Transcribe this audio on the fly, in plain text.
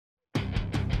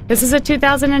This is a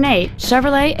 2008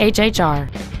 Chevrolet HHR.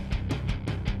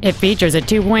 It features a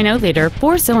 2.0-liter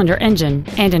four-cylinder engine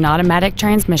and an automatic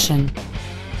transmission.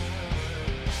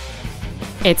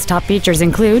 Its top features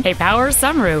include a power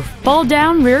sunroof,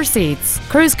 fold-down rear seats,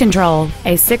 cruise control,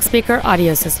 a 6-speaker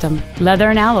audio system, leather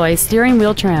and alloy steering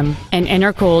wheel trim, an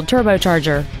intercooled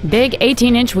turbocharger, big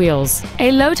 18-inch wheels,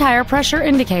 a low tire pressure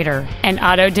indicator, an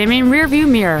auto-dimming rear-view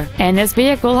mirror, and this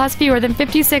vehicle has fewer than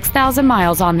 56,000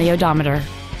 miles on the odometer.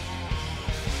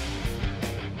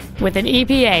 With an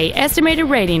EPA estimated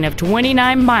rating of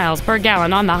 29 miles per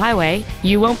gallon on the highway,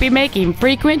 you won't be making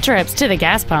frequent trips to the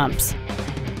gas pumps.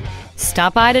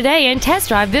 Stop by today and test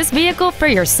drive this vehicle for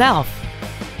yourself.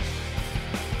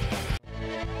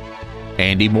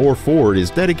 Andy Mohr Ford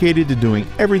is dedicated to doing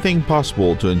everything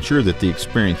possible to ensure that the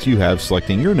experience you have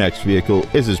selecting your next vehicle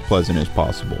is as pleasant as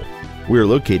possible. We are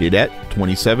located at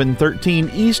 2713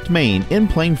 East Main in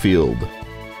Plainfield.